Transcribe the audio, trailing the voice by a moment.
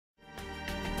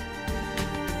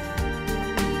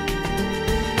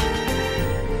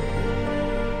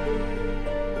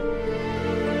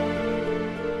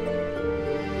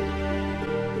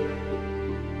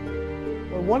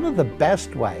One of the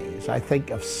best ways, I think,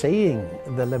 of seeing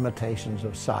the limitations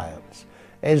of science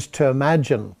is to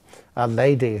imagine a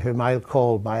lady whom I'll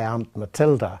call my Aunt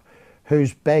Matilda,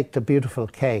 who's baked a beautiful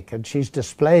cake and she's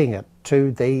displaying it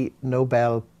to the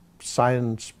Nobel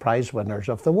Science Prize winners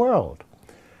of the world,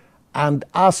 and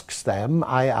asks them,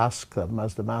 I ask them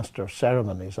as the master of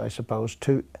ceremonies, I suppose,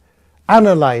 to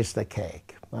analyze the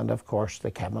cake. And of course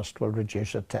the chemist will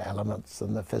reduce it to elements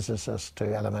and the physicist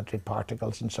to elementary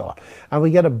particles and so on. And we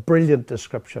get a brilliant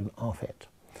description of it.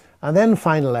 And then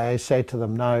finally I say to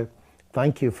them, now,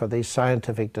 thank you for these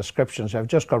scientific descriptions. I've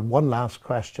just got one last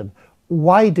question.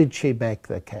 Why did she make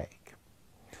the cake?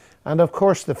 And of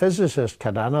course the physicist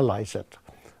can analyze it,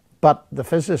 but the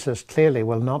physicist clearly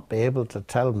will not be able to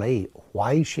tell me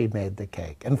why she made the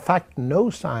cake. In fact, no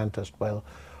scientist will,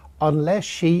 unless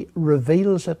she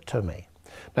reveals it to me.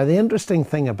 Now the interesting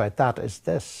thing about that is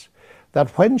this,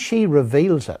 that when she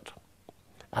reveals it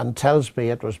and tells me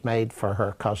it was made for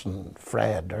her cousin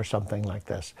Fred or something like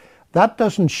this, that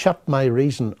doesn't shut my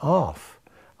reason off.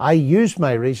 I use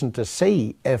my reason to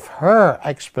see if her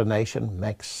explanation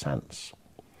makes sense.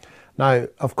 Now,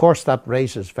 of course, that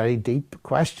raises very deep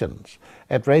questions.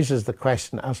 It raises the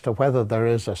question as to whether there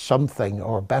is a something,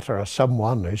 or better, a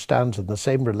someone who stands in the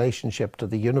same relationship to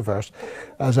the universe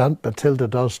as Aunt Matilda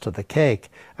does to the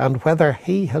cake, and whether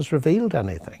he has revealed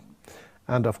anything.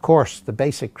 And of course, the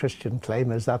basic Christian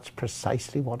claim is that's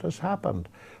precisely what has happened,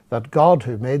 that God,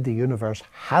 who made the universe,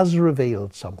 has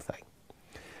revealed something.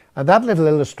 And that little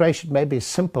illustration may be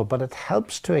simple, but it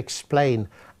helps to explain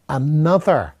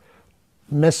another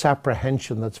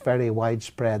misapprehension that's very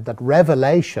widespread, that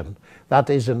revelation, that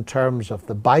is in terms of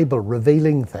the Bible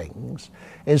revealing things,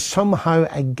 is somehow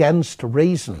against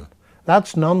reason.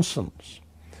 That's nonsense.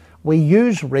 We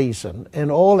use reason in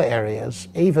all areas,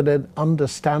 even in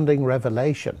understanding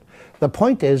revelation. The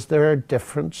point is there are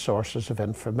different sources of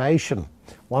information.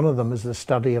 One of them is the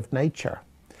study of nature,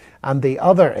 and the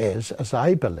other is, as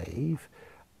I believe,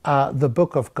 the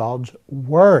book of God's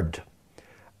Word.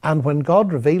 And when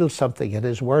God reveals something in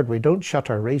His Word, we don't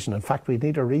shut our reason. In fact, we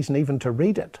need a reason even to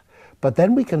read it. But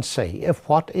then we can see if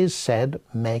what is said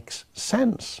makes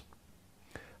sense.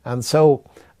 And so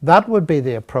that would be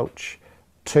the approach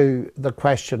to the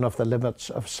question of the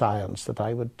limits of science that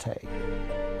I would take.